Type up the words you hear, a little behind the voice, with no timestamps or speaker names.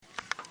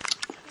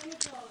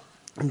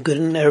Good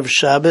Erev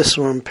Shabbos.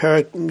 We're in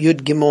Perek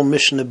Yud Gimel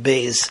Mishnah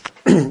Beis.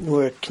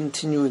 We're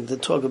continuing to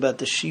talk about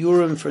the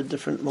shiurim for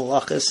different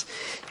malachas.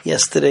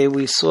 Yesterday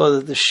we saw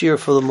that the shiur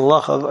for the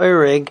malacha of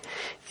Eireg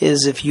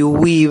is if you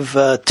weave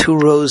two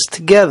rows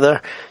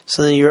together,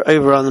 so then you're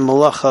over on the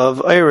malacha of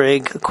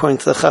Eireg according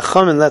to the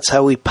Chacham, and that's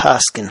how we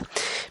paskin.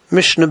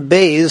 Mishnah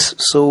Beis,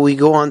 so we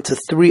go on to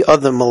three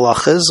other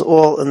malachas,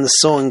 all in the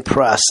sewing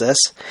process.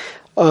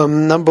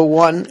 Number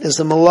one is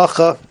the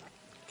malacha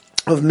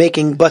of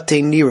making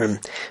batei nirim.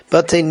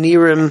 Batei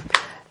nirim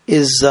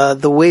is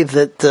the way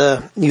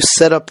that you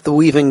set up the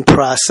weaving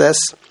process.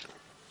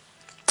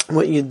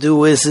 What you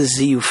do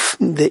is you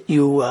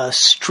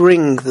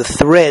string the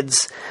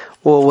threads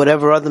or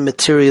whatever other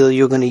material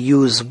you're going to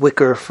use,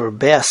 wicker for a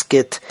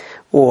basket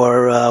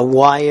or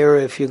wire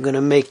if you're going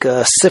to make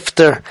a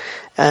sifter,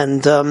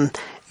 and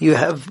you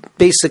have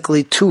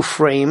basically two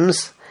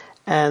frames,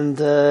 and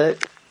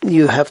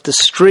you have to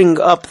string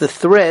up the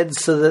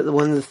threads so that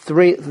when the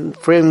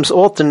frames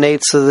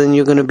alternate, so then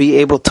you're going to be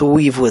able to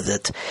weave with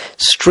it.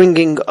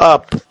 Stringing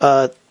up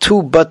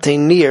two batei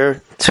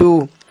nir,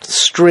 two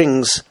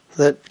strings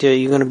that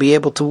you're going to be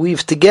able to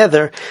weave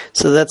together,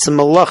 so that's a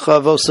malacha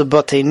of osa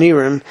batei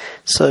nirim.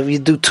 So if you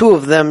do two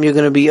of them, you're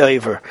going to be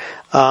over.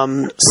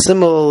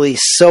 Similarly,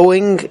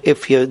 sewing,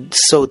 if you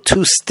sew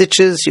two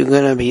stitches, you're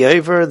going to be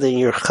over, then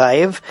you're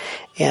chayiv.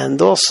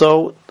 And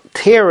also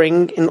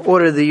tearing, in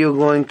order that you're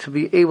going to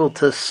be able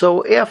to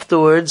sew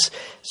afterwards.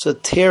 So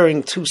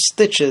tearing two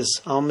stitches,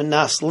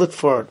 al-manas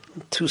litfor,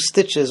 two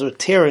stitches, or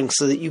tearing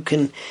so that you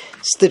can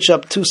stitch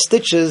up two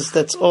stitches,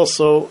 that's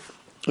also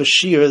a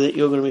shiur that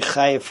you're going to be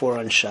chayiv for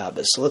on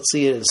Shabbos. So let's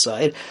see it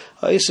inside.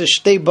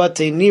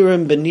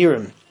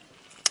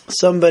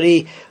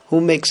 Somebody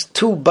who makes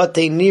two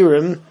batei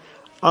nirim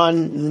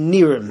on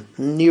nirim.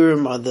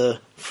 Nirim are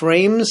the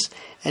frames,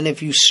 and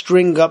if you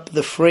string up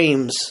the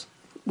frames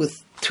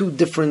with two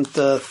different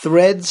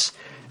threads,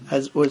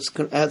 as it's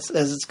going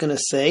to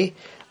say,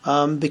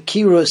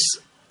 bekirus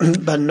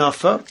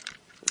banafa,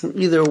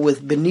 either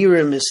with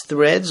benirim is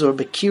threads, or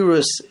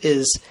bekirus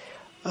is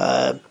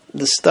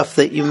the stuff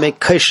that you make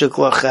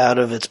kaishaklach out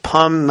of. It's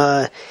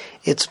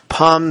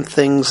palm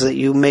things that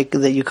you make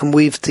that you can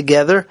weave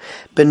together.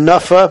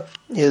 Benafa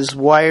is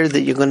wire that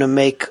you're going to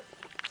make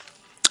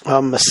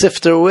a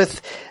sifter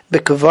with.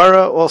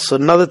 Bekavara, also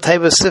another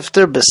type of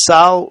sifter.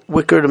 Besal,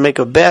 wicker to make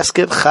a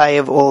basket.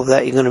 Chayev, all of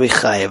that you're going to be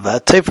chayev.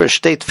 Tefer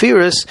shtei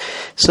tfiris,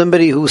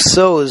 somebody who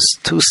sews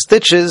two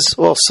stitches,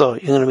 also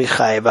you're going to be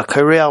chayev.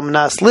 Akarei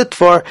al-manas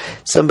litfor,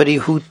 somebody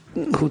who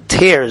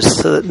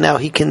tears, so that now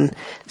he can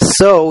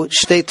sew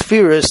shtei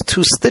tfiris,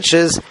 two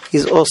stitches,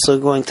 he's also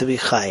going to be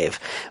chayev.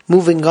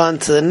 Moving on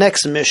to the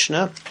next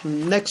Mishnah. The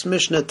next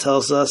Mishnah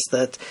tells us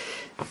that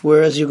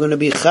whereas you're going to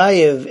be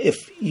chayev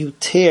if you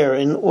tear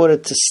in order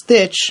to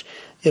stitch,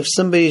 if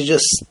somebody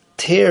just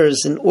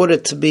tears in order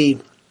to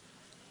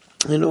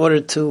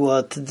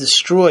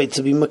destroy,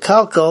 to be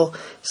makalkal,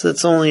 so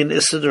that's only an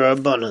issur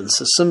d'rabbanan.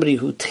 So somebody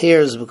who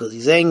tears because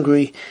he's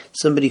angry,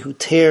 somebody who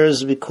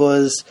tears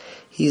because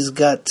he's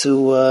got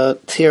to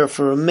tear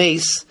for a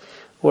mace,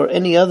 or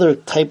any other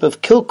type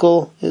of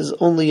kilkel, is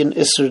only an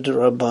issur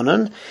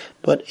d'rabbanan.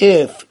 But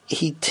if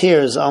he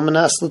tears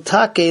almanas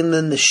l'takein,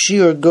 then the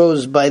shiur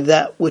goes by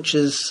that which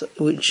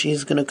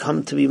he's going to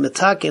come to be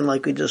metakein,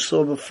 like we just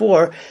saw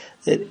before.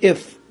 That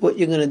if what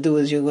you're going to do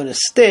is you're going to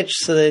stitch,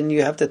 so then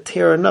you have to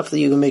tear enough that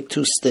you can make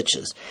two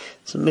stitches.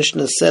 So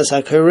Mishnah says,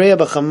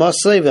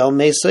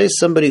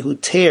 somebody who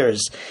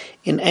tears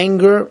in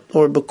anger,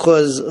 or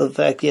because of the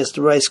fact he has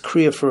to rise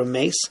kriya for a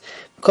mace,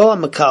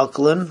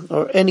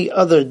 or any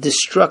other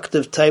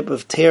destructive type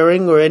of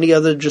tearing, or any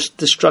other just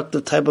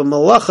destructive type of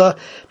malacha,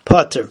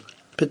 pater,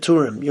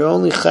 peturim. You're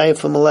only chayiv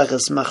for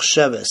malachas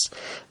machshavas.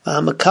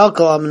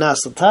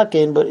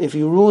 But if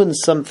you ruin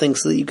something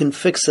so that you can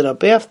fix it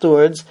up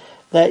afterwards,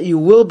 that you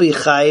will be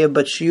chayiv,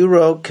 but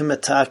shiuro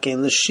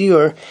kematakein. The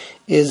shiur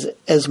is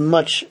as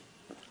much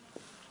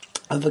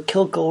of a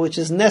kilkel which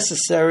is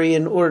necessary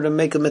in order to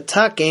make a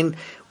matakein,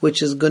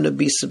 which is going to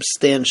be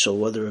substantial,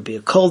 whether it be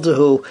a kol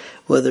dahu,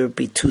 whether it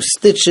be two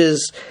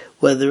stitches,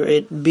 whether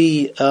it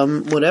be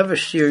whatever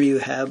shiur you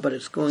have, but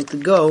it's going to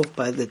go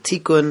by the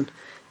tikkun.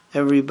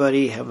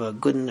 Everybody have a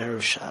good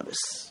Erev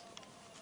Shabbos.